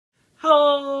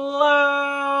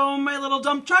Hello, my little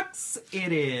dump trucks.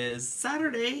 It is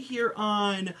Saturday here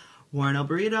on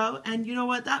warrenelburrito, and you know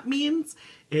what that means?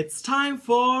 It's time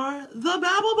for the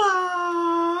Babble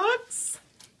Box.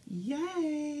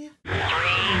 Yay! 3, 2, 1.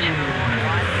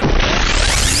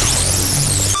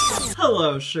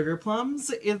 Hello, sugar plums.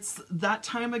 It's that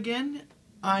time again.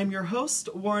 I'm your host,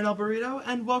 warrenelburrito,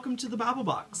 and welcome to the Babble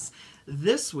Box.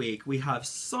 This week we have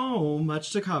so much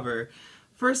to cover.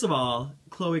 First of all,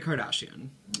 Khloe Kardashian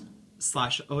 /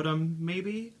 Odom,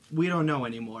 maybe? We don't know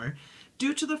anymore.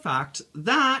 Due to the fact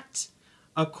that,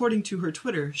 according to her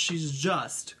Twitter, she's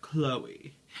just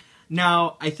Khloe.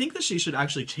 Now, I think that she should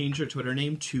actually change her Twitter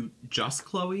name to just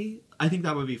Khloe. I think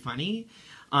that would be funny.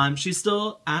 She's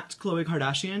still at Khloe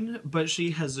Kardashian, but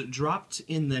she has dropped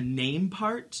in the name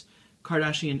part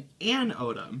Kardashian and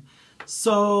Odom.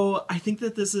 So I think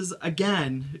that this is,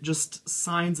 again, just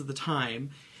signs of the time.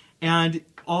 And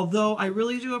although I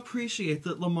really do appreciate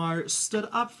that Lamar stood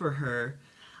up for her,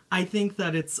 I think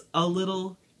that it's a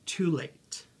little too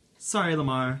late. Sorry,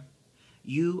 Lamar.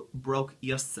 You broke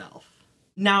yourself.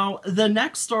 Now, the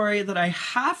next story that I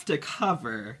have to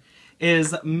cover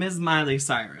is Ms. Miley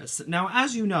Cyrus. Now,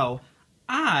 as you know,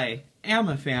 I am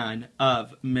a fan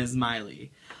of Ms.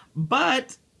 Miley,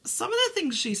 but some of the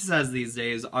things she says these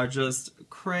days are just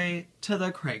cray to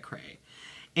the cray-cray.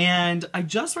 And I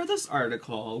just read this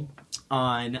article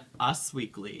on Us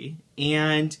Weekly,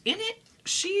 and in it,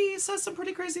 she says some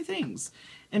pretty crazy things.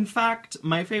 In fact,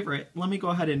 my favorite, let me go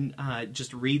ahead and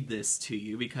just read this to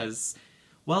you because,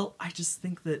 well, I just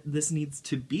think that this needs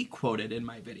to be quoted in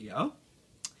my video.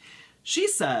 She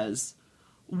says,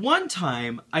 "One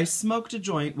time I smoked a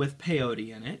joint with peyote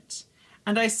in it,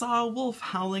 and I saw a wolf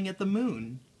howling at the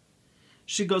moon."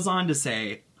 She goes on to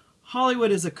say,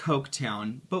 "Hollywood is a coke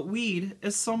town, but weed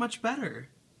is so much better.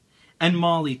 And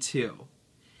Molly too.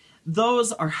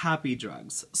 Those are happy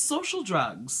drugs, social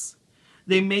drugs.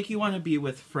 They make you want to be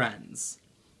with friends.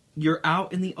 You're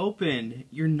out in the open.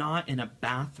 You're not in a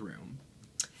bathroom.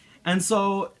 And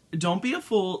so don't be a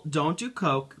fool. Don't do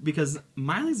coke because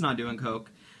Miley's not doing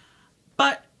coke.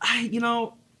 But, I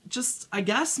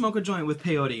guess smoke a joint with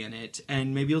peyote in it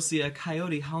and maybe you'll see a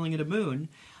coyote howling at a moon.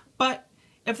 But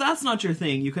if that's not your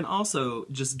thing, you can also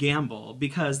just gamble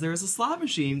because there's a slot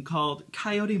machine called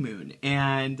Coyote Moon,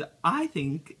 and I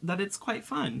think that it's quite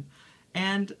fun,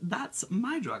 and that's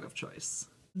my drug of choice.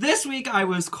 This week I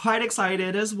was quite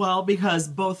excited as well because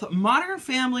both Modern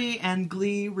Family and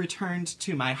Glee returned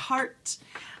to my heart.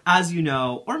 As you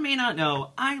know, or may not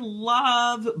know, I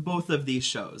love both of these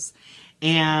shows,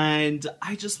 and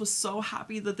I just was so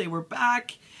happy that they were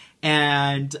back.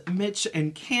 And Mitch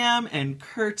and Cam and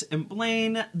Kurt and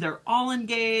Blaine, they're all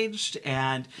engaged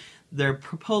and their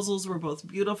proposals were both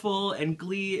beautiful, and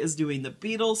Glee is doing the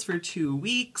Beatles for 2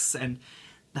 weeks, and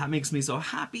that makes me so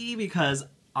happy because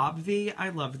obvi, I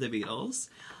love the Beatles.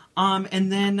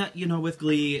 And then, with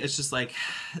Glee, it's just like,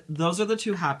 those are the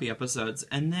 2 happy episodes,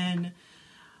 and then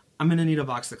I'm gonna need a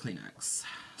box of Kleenex.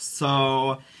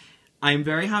 So I'm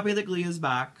very happy that Glee is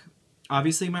back.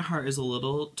 Obviously, my heart is a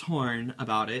little torn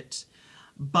about it,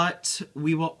 but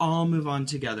we will all move on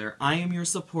together. I am your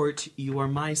support, you are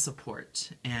my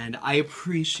support, and I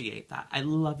appreciate that. I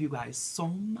love you guys so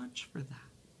much for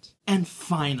that. And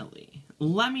finally,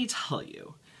 let me tell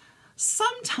you,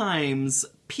 sometimes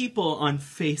people on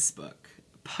Facebook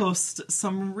post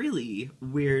some really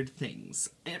weird things,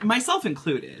 myself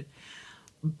included,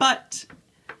 but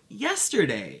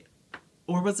yesterday,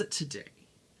 or was it today?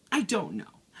 I don't know.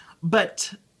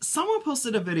 But someone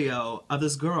posted a video of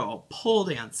this girl pole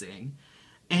dancing,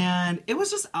 and it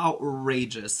was just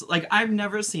outrageous. Like, I've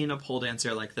never seen a pole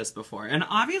dancer like this before. And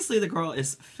obviously the girl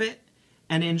is fit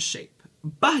and in shape,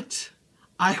 but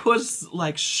I was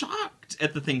like shocked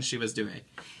at the things she was doing.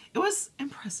 It was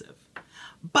impressive.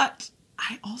 But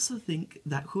I also think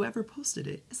that whoever posted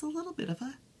it is a little bit of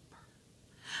a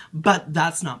but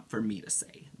that's not for me to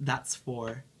say. That's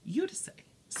for you to say.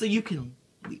 So you can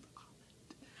leave.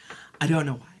 I don't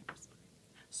know why I'm whispering.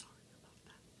 Sorry about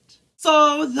that.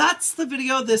 So that's the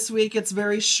video this week. It's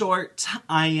very short.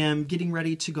 I am getting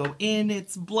ready to go in.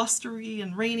 It's blustery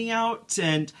and rainy out,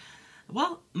 and,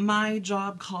 well, my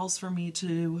job calls for me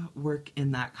to work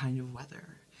in that kind of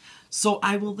weather. So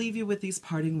I will leave you with these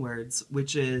parting words,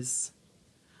 which is,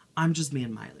 I'm just me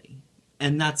and Miley.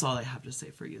 And that's all I have to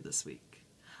say for you this week.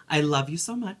 I love you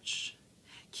so much.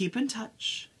 Keep in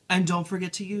touch. And don't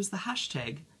forget to use the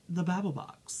hashtag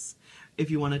 #TheBabbleBox if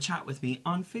you want to chat with me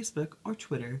on Facebook or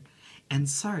Twitter. And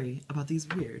sorry about these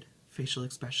weird facial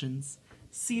expressions.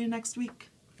 See you next week.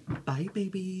 Bye,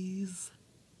 babies.